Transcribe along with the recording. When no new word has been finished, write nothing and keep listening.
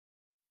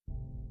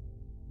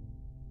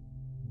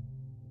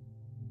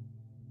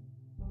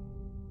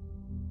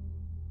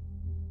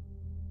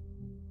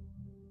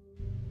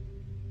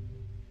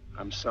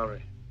I'm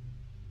sorry.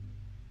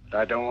 But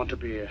I don't want to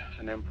be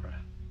an emperor.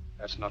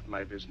 That's not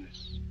my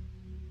business.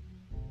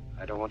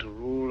 I don't want to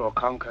rule or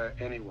conquer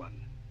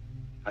anyone.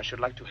 I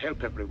should like to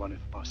help everyone if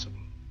possible.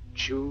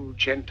 Jew,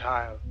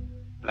 Gentile,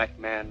 black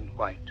man,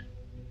 white.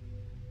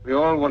 We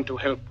all want to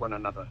help one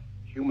another.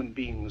 Human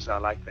beings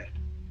are like that.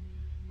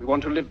 We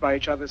want to live by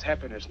each other's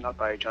happiness, not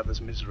by each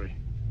other's misery.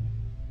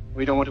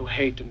 We don't want to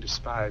hate and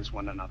despise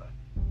one another.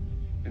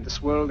 In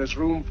this world, there's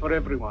room for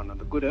everyone,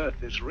 and the good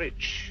earth is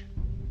rich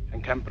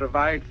and can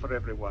provide for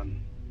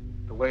everyone.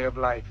 The way of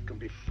life can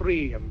be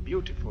free and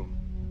beautiful,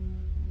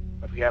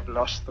 but we have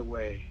lost the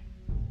way.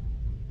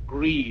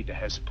 Greed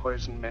has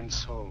poisoned men's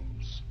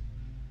souls,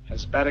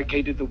 has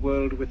barricaded the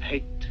world with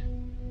hate,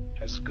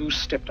 has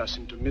goose-stepped us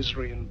into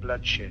misery and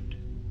bloodshed.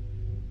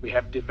 We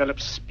have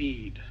developed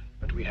speed,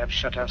 but we have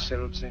shut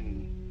ourselves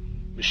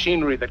in.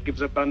 Machinery that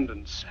gives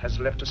abundance has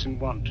left us in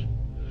want.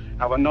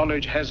 Our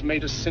knowledge has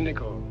made us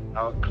cynical,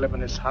 our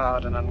cleverness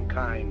hard and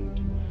unkind.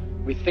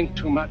 We think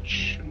too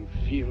much and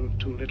feel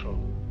too little.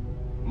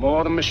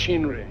 More than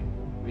machinery,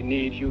 we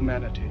need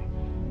humanity.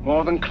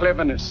 More than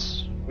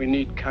cleverness, we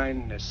need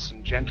kindness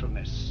and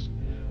gentleness.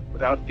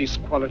 Without these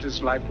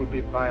qualities, life will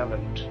be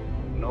violent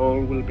and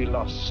all will be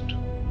lost.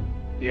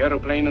 The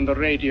aeroplane and the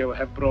radio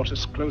have brought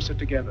us closer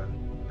together.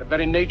 The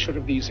very nature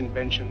of these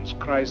inventions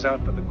cries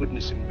out for the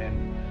goodness in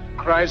men,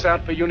 cries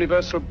out for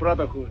universal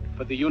brotherhood,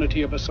 for the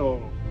unity of us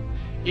all.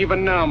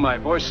 Even now, my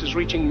voice is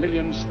reaching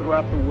millions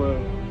throughout the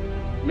world.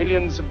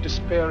 Millions of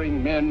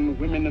despairing men,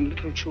 women, and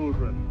little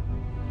children,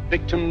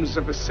 victims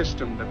of a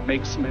system that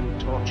makes men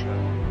torture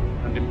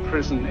and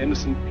imprison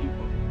innocent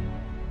people.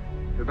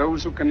 To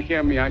those who can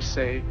hear me, I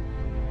say,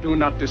 do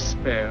not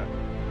despair.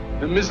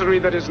 The misery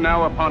that is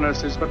now upon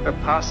us is but the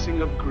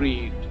passing of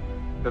greed,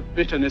 the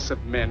bitterness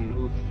of men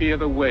who fear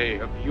the way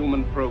of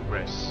human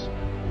progress.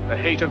 The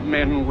hate of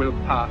men will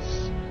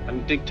pass,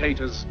 and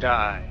dictators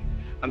die,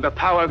 and the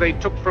power they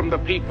took from the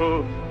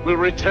people will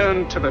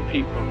return to the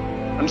people.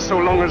 And so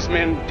long as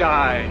men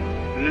die,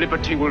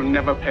 liberty will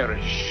never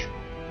perish.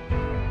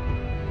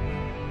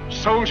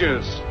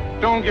 Soldiers,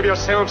 don't give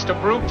yourselves to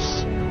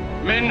brutes,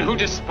 men who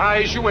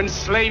despise you,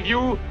 enslave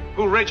you,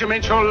 who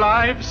regiment your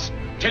lives,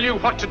 tell you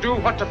what to do,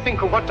 what to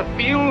think, or what to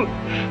feel,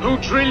 who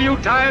drill you,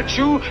 diet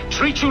you,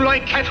 treat you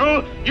like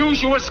cattle,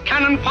 use you as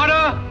cannon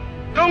fodder.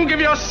 Don't give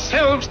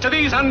yourselves to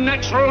these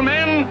unnatural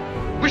men,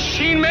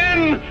 machine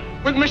men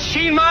with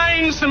machine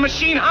minds and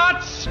machine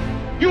hearts.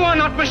 You are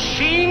not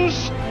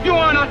machines, you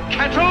are not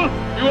cattle,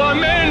 you are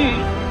men.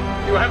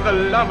 You have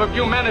the love of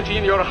humanity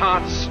in your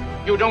hearts.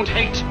 You don't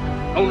hate,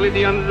 only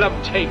the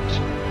unloved hate,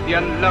 the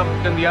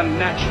unloved and the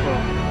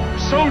unnatural.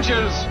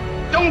 Soldiers,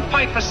 don't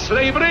fight for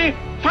slavery,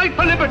 fight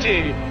for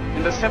liberty.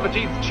 In the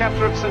 17th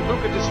chapter of St.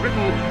 Luke it is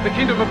written, the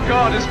kingdom of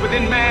God is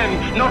within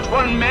man, not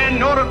one man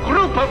nor a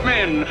group of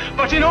men,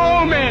 but in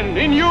all men,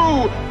 in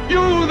you.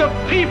 You, the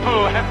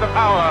people, have the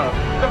power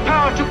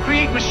to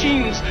create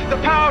machines, the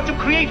power to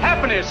create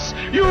happiness.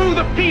 You,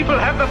 the people,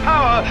 have the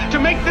power to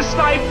make this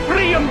life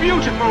free and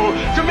beautiful,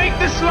 to make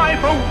this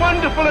life a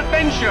wonderful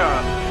adventure.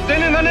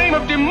 Then in the name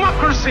of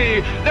democracy,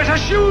 let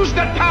us use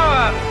that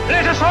power.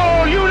 Let us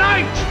all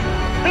unite.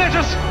 Let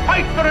us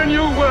fight for a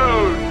new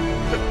world,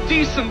 a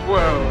decent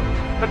world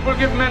that will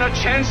give men a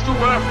chance to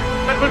work,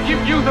 that will give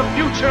youth a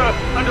future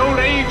and old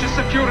age a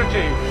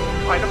security.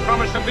 By the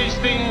promise of these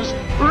things,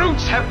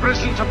 brutes have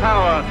risen to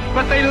power,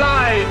 but they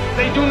lie.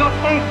 They do not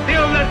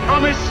fulfill that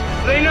promise.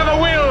 They never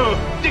will.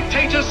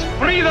 Dictators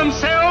free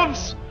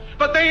themselves,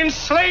 but they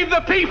enslave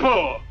the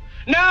people.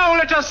 Now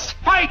let us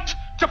fight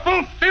to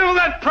fulfill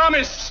that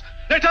promise.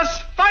 Let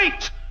us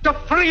fight to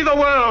free the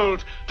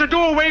world, to do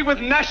away with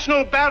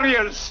national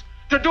barriers,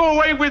 to do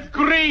away with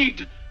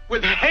greed,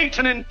 with hate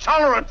and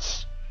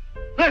intolerance.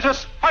 Let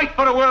us fight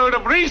for a world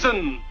of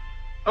reason,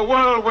 a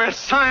world where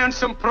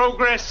science and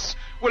progress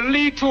will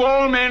lead to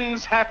all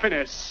men's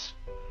happiness.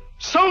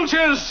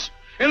 Soldiers,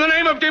 in the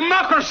name of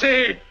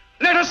democracy,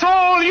 let us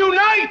all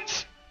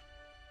unite!